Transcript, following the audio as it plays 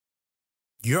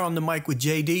You're on the mic with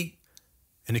JD,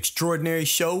 an extraordinary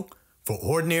show for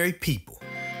ordinary people.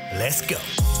 Let's go.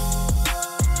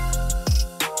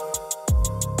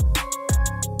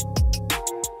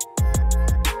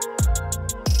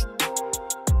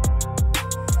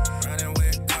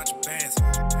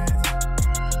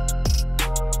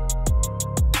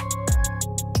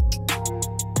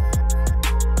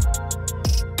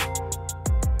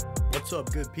 What's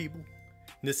up, good people?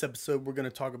 In this episode, we're going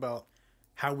to talk about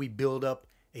how we build up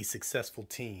a successful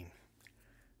team.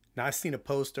 Now, I seen a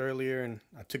post earlier and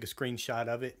I took a screenshot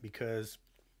of it because,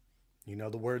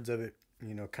 the words of it,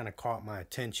 kind of caught my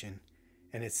attention.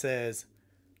 And it says,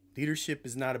 leadership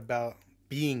is not about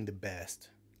being the best.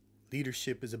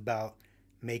 Leadership is about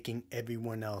making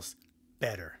everyone else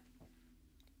better.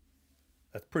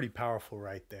 That's pretty powerful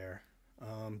right there.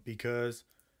 Because,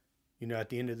 at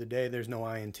the end of the day, there's no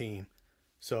I in team.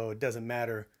 So it doesn't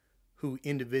matter who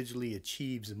individually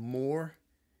achieves more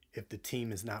if the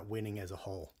team is not winning as a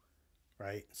whole,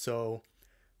 right? So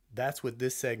that's what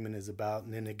this segment is about.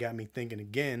 And then it got me thinking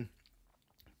again,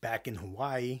 back in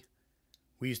Hawaii,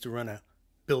 we used to run a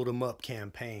build 'em up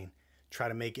campaign, try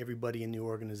to make everybody in the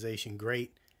organization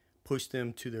great, push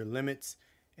them to their limits,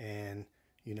 and,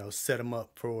 set them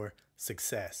up for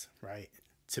success, right?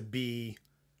 To be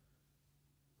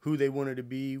who they wanted to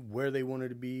be, where they wanted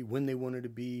to be, when they wanted to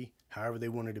be, however they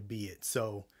wanted to be it.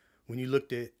 So when you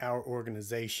looked at our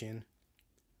organization,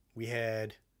 we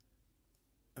had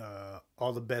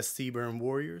all the best CBURN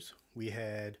warriors. We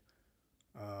had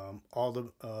all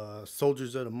the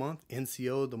soldiers of the month,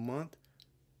 NCO of the month.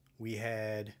 We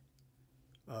had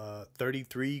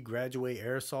 33 graduate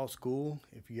air assault school.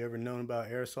 If you ever known about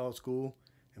air assault school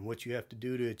and what you have to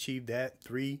do to achieve that,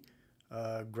 3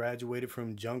 graduated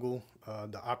from Jungle,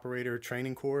 the operator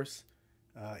training course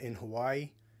in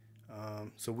Hawaii.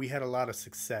 So we had a lot of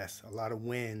success, a lot of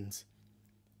wins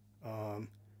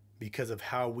because of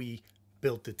how we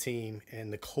built the team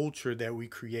and the culture that we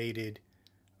created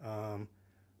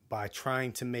by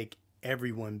trying to make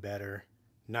everyone better,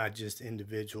 not just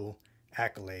individual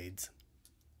accolades.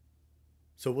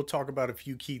 So we'll talk about a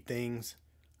few key things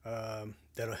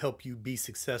that'll help you be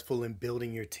successful in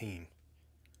building your team.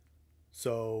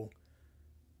 So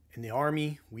in the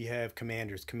Army, we have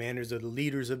commanders. Commanders are the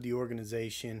leaders of the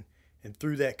organization. And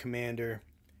through that commander,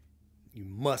 you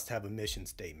must have a mission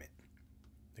statement.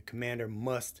 The commander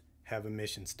must have a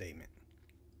mission statement,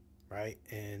 right?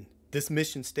 And this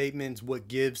mission statement is what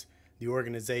gives the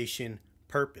organization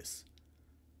purpose.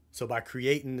 So by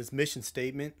creating this mission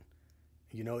statement,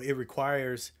 it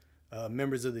requires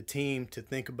members of the team to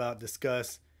think about,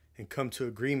 discuss, and come to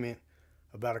agreement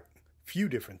about a few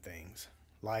different things,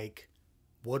 like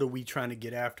what are we trying to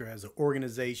get after as an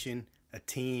organization, a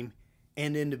team,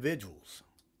 and individuals.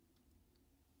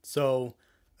 So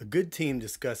a good team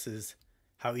discusses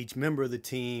how each member of the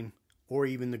team or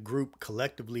even the group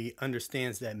collectively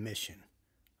understands that mission,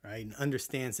 right? And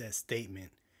understands that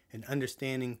statement and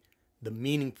understanding the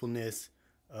meaningfulness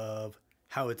of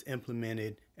how it's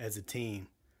implemented as a team.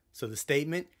 So the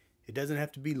statement, it doesn't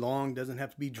have to be long, doesn't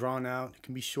have to be drawn out. It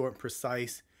can be short and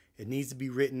precise. It needs to be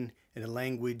written in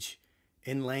language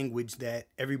that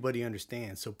everybody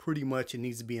understands. So pretty much it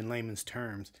needs to be in layman's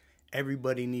terms.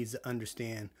 Everybody needs to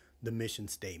understand the mission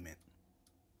statement.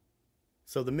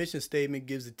 So the mission statement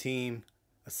gives the team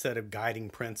a set of guiding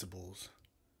principles.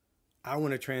 I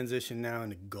want to transition now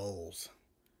into goals.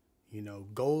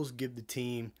 Goals give the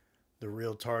team the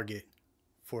real target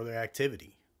for their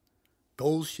activity.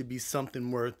 Goals should be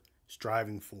something worth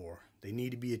striving for. They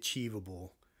need to be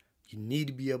achievable. You need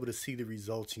to be able to see the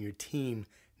results, and your team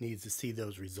needs to see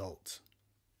those results.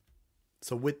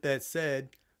 So with that said,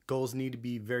 goals need to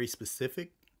be very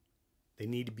specific, they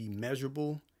need to be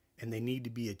measurable, and they need to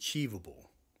be achievable.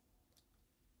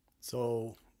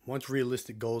 So once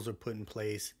realistic goals are put in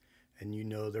place and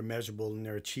they're measurable and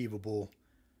they're achievable,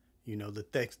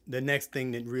 the next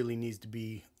thing that really needs to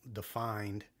be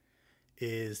defined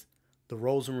is the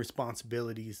roles and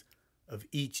responsibilities of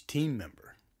each team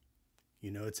member.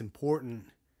 It's important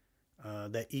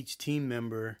that each team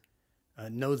member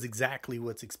knows exactly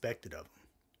what's expected of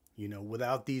them.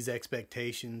 Without these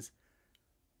expectations,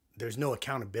 there's no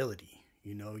accountability.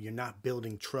 You're not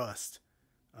building trust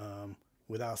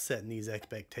without setting these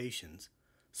expectations.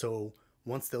 So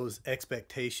once those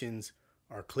expectations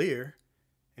are clear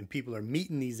and people are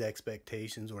meeting these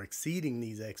expectations or exceeding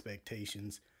these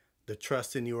expectations, the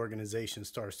trust in the organization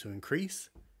starts to increase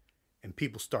and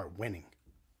people start winning.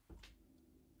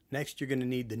 Next, you're going to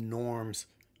need the norms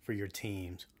for your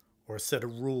teams or a set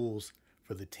of rules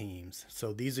for the teams.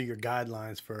 So these are your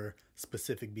guidelines for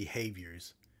specific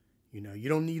behaviors. You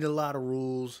don't need a lot of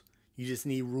rules. You just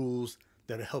need rules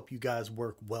that'll help you guys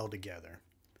work well together.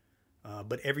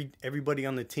 But everybody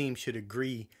on the team should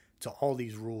agree to all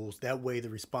these rules. That way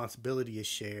the responsibility is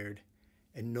shared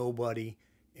and nobody,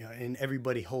 and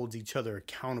everybody holds each other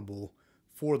accountable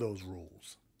for those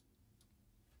rules.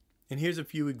 And here's a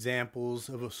few examples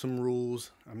of some rules.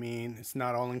 I mean, it's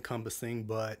not all encompassing,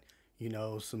 but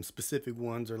some specific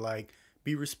ones are like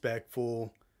be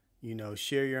respectful,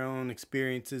 share your own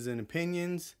experiences and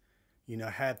opinions,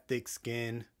 have thick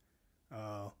skin,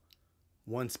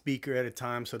 one speaker at a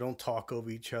time, so don't talk over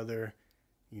each other,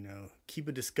 keep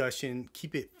a discussion,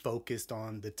 keep it focused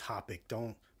on the topic,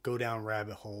 don't go down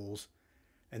rabbit holes,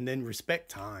 and then respect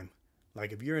time.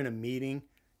 Like if you're in a meeting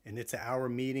and it's an hour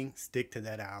meeting, stick to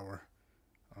that hour.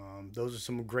 Those are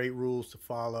some great rules to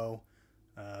follow.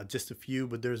 Just a few,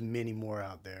 but there's many more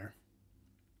out there.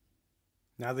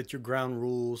 Now that your ground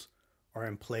rules are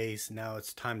in place, now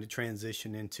it's time to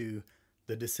transition into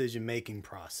the decision-making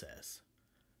process.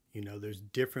 There's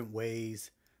different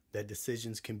ways that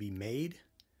decisions can be made.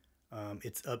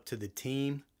 It's up to the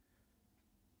team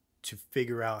to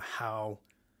figure out how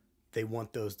they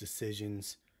want those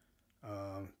decisions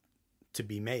to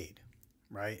be made,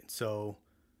 right? So,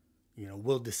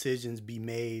 will decisions be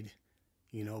made,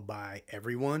 by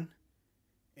everyone,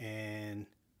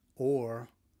 or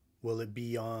will it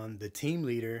be on the team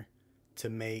leader to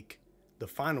make the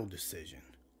final decision?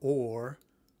 Or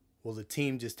will the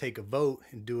team just take a vote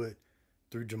and do it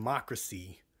through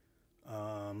democracy?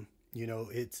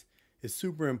 It's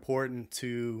super important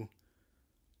to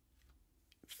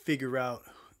figure out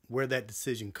where that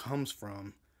decision comes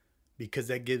from, because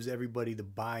that gives everybody the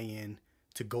buy-in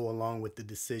to go along with the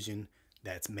decision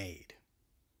that's made.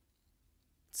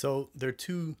 So there are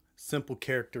two simple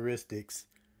characteristics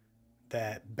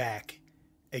that back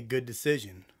a good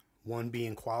decision, one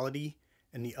being quality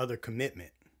and the other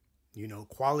commitment.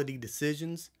 Quality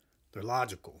decisions, they're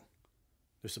logical.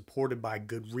 They're supported by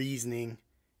good reasoning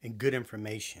and good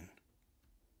information.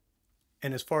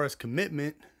 And as far as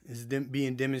commitment is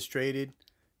being demonstrated,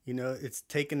 it's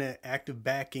taking an active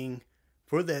backing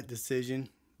for that decision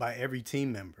by every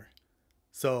team member.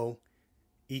 So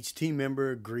each team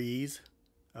member agrees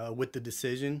with the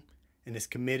decision and is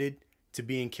committed to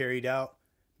being carried out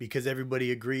because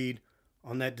everybody agreed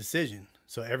on that decision.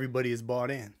 So everybody is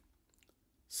bought in.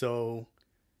 So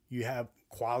you have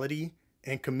quality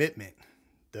and commitment.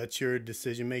 That's your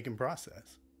decision-making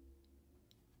process.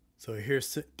 So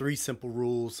here's 3 simple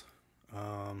rules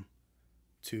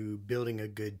to building a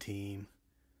good team.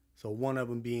 So one of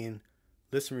them being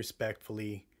listen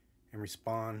respectfully and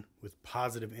respond with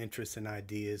positive interests and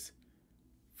ideas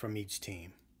from each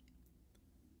team.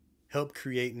 Help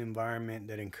create an environment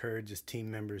that encourages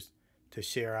team members to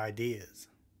share ideas,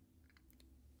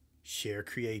 share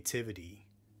creativity,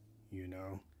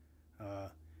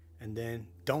 and then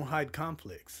don't hide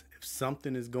conflicts. If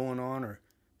something is going on or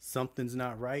something's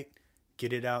not right,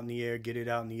 get it out in the air, get it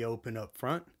out in the open up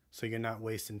front, so you're not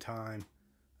wasting time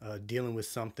dealing with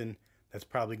something that's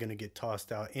probably going to get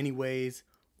tossed out anyways,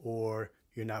 or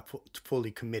you're not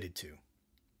fully committed to.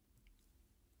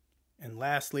 And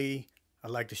lastly,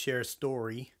 I'd like to share a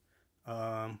story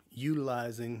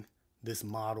utilizing this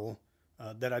model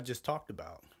that I just talked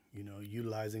about.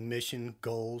 Utilizing mission,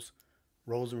 goals,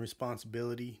 roles and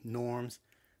responsibility, norms,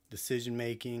 decision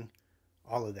making,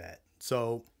 all of that.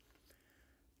 So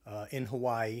in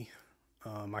Hawaii,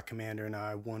 my commander and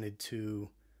I wanted to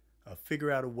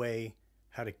figure out a way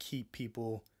how to keep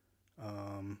people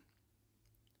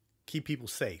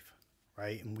safe,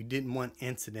 right? And we didn't want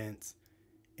incidents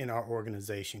in our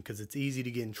organization, because it's easy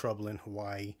to get in trouble in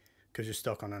Hawaii because you're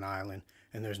stuck on an island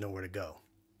and there's nowhere to go.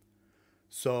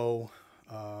 So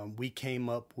we came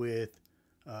up with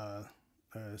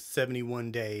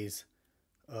 71 days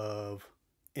of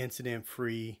incident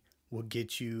free will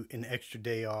get you an extra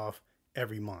day off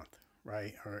every month,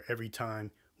 right? Or every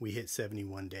time we hit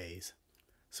 71 days.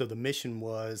 So the mission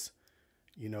was,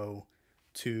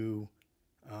 to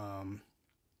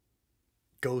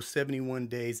go 71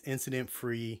 days incident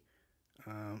free,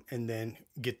 and then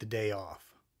get the day off,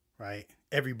 right?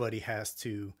 Everybody has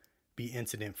to be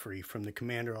incident free, from the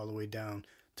commander all the way down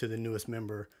to the newest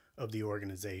member of the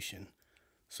organization.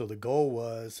 So the goal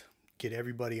was get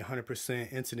everybody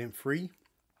 100% incident free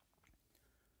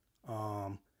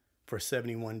for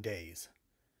 71 days.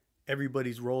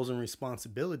 Everybody's roles and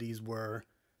responsibilities were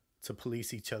to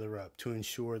police each other up, to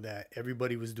ensure that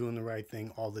everybody was doing the right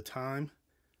thing all the time.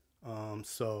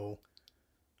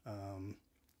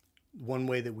 One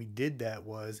way that we did that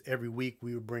was every week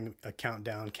we would bring a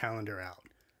countdown calendar out,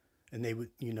 and they would,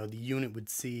 the unit would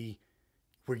see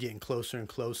we're getting closer and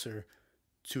closer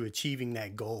to achieving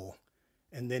that goal.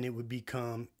 And then it would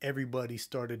become everybody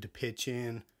started to pitch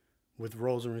in with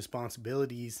roles and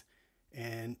responsibilities,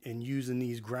 and using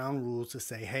these ground rules to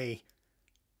say, hey,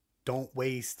 don't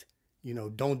waste,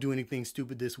 don't do anything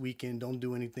stupid this weekend. Don't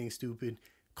do anything stupid.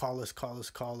 Call us, call us,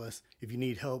 call us. If you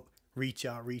need help, reach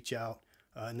out, reach out.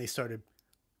 And they started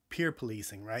peer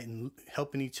policing, right? And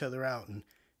helping each other out,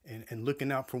 and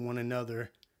looking out for one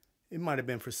another. It might have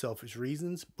been for selfish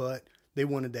reasons, but they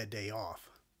wanted that day off,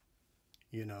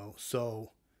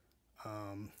 So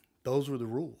those were the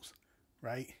rules,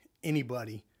 right?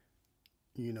 Anybody,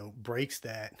 breaks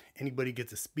that, anybody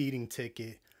gets a speeding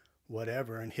ticket,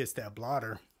 whatever, and hits that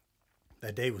blotter,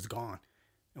 that day was gone,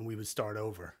 and we would start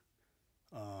over.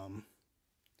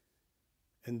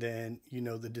 And then,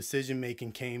 the decision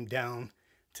making came down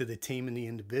to the team and the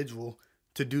individual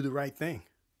to do the right thing.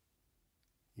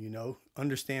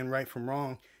 Understand right from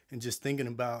wrong, and just thinking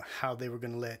about how they were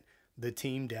going to let the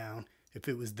team down. If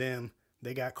it was them,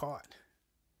 they got caught.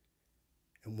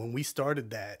 And when we started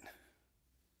that,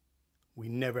 we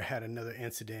never had another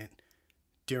incident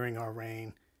during our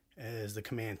reign as the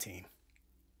command team.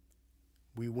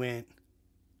 We went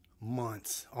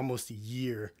months, almost a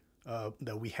year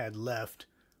that we had left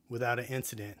without an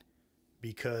incident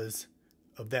because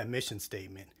of that mission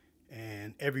statement,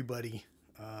 and everybody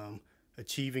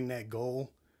achieving that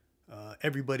goal.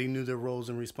 Everybody knew their roles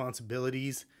and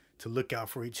responsibilities to look out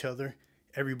for each other.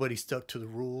 Everybody stuck to the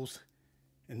rules,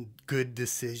 and good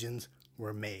decisions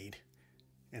were made.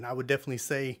 And I would definitely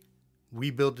say we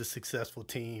built a successful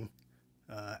team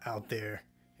out there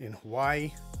in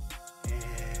Hawaii,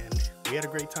 and we had a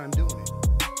great time doing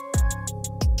it.